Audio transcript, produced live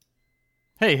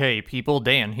Hey, people,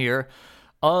 Dan here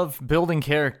of Building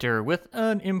Character with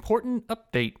an important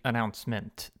update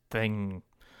announcement thing.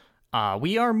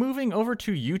 We are moving over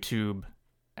to YouTube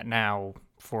now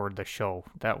for the show.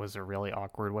 That was a really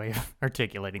awkward way of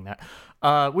articulating that.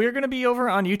 We are going to be over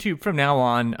on YouTube from now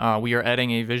on. We are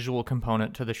adding a visual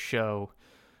component to the show.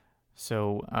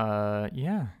 So,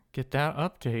 yeah, get that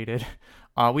updated.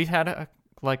 We've had a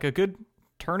good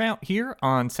turnout here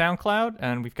on SoundCloud,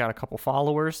 and we've got a couple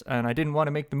followers, and I didn't want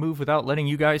to make the move without letting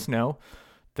you guys know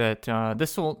that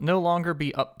this will no longer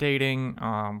be updating.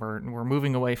 We're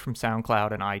moving away from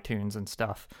SoundCloud and iTunes and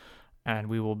stuff, and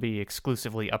we will be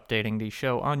exclusively updating the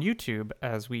show on YouTube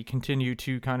as we continue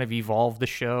to kind of evolve the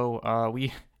show.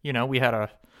 We had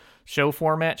a show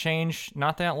format change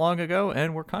not that long ago,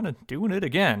 and we're kind of doing it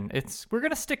again. We're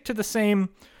gonna stick to the same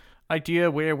idea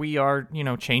where we are,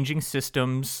 changing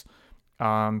systems.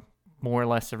 More or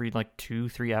less every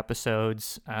 2-3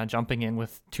 episodes, jumping in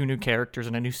with 2 new characters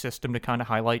and a new system to kind of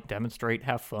highlight, demonstrate,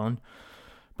 have fun.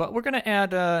 But we're going to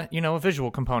add, a visual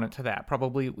component to that.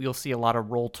 Probably we'll see a lot of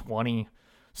Roll20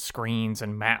 screens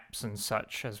and maps and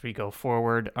such as we go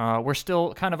forward. We're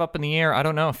still kind of up in the air. I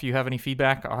don't know if you have any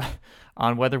feedback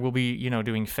on whether we'll be,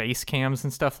 doing face cams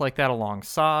and stuff like that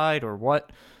alongside or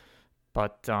what.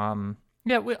 But,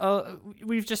 yeah,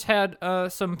 we've just had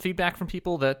some feedback from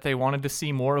people that they wanted to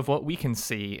see more of what we can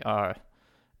see,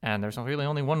 and there's really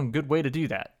only one good way to do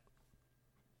that.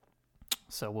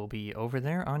 So we'll be over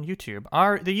there on YouTube.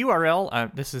 The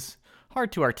URL, this is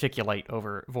hard to articulate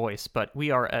over voice, but we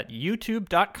are at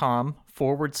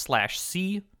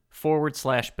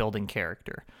youtube.com/c/building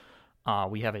character.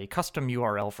 We have a custom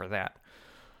URL for that.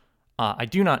 I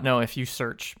do not know if you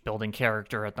search building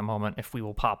character at the moment if we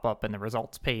will pop up in the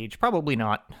results page. Probably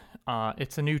not.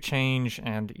 It's a new change,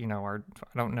 and I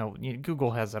don't know. Google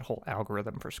has that whole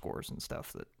algorithm for scores and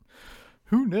stuff that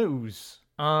who knows.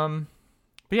 But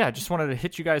yeah, I just wanted to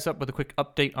hit you guys up with a quick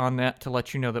update on that to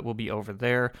let you know that we'll be over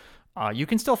there. You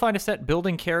can still find us at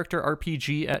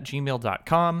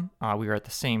buildingcharacterrpg@gmail.com. We are at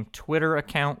the same Twitter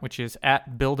account, which is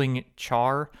at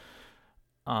buildingchar.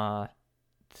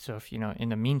 So if, in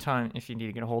the meantime, if you need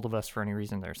to get a hold of us for any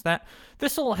reason, there's that.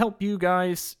 This will help you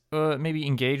guys maybe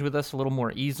engage with us a little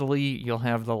more easily. You'll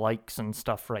have the likes and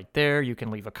stuff right there. You can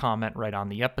leave a comment right on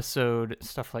the episode,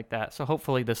 stuff like that. So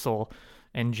hopefully this will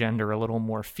engender a little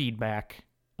more feedback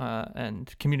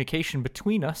and communication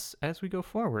between us as we go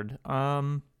forward.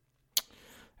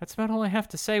 That's about all I have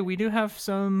to say. We do have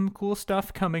some cool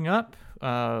stuff coming up.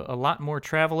 A lot more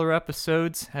Traveler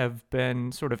episodes have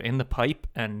been sort of in the pipe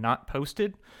and not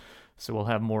posted, so we'll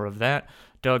have more of that.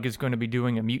 Doug is going to be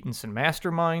doing a Mutants and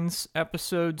Masterminds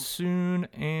episode soon,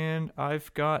 and I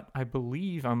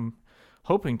believe I'm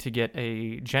hoping to get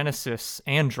a Genesis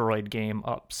Android game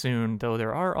up soon, though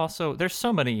there's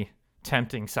so many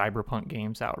tempting Cyberpunk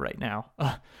games out right now.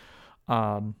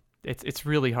 It's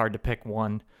really hard to pick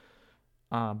one.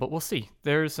 But we'll see.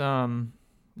 There's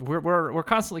we're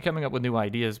constantly coming up with new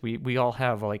ideas. We all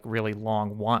have really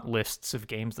long want lists of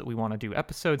games that we want to do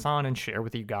episodes on and share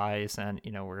with you guys, and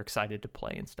we're excited to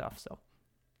play and stuff. So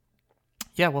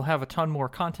yeah, we'll have a ton more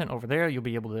content over there. You'll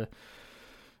be able to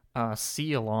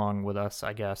see along with us,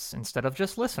 I guess, instead of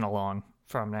just listen along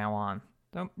from now on.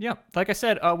 So, yeah, like I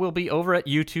said, we'll be over at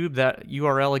YouTube. That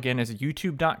URL again is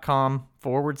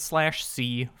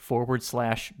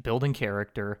youtube.com/c/building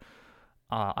character.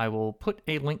 I will put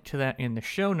a link to that in the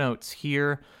show notes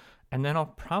here, and then I'll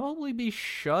probably be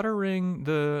shuttering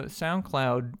the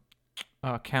SoundCloud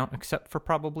account, except for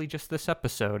probably just this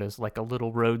episode, as a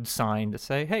little road sign to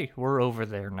say, hey, we're over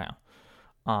there now.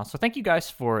 So thank you guys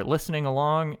for listening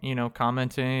along,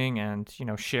 commenting and,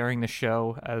 sharing the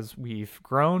show as we've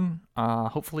grown.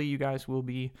 Hopefully you guys will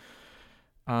be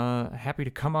happy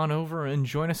to come on over and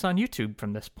join us on YouTube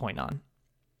from this point on.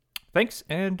 Thanks,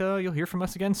 and you'll hear from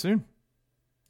us again soon.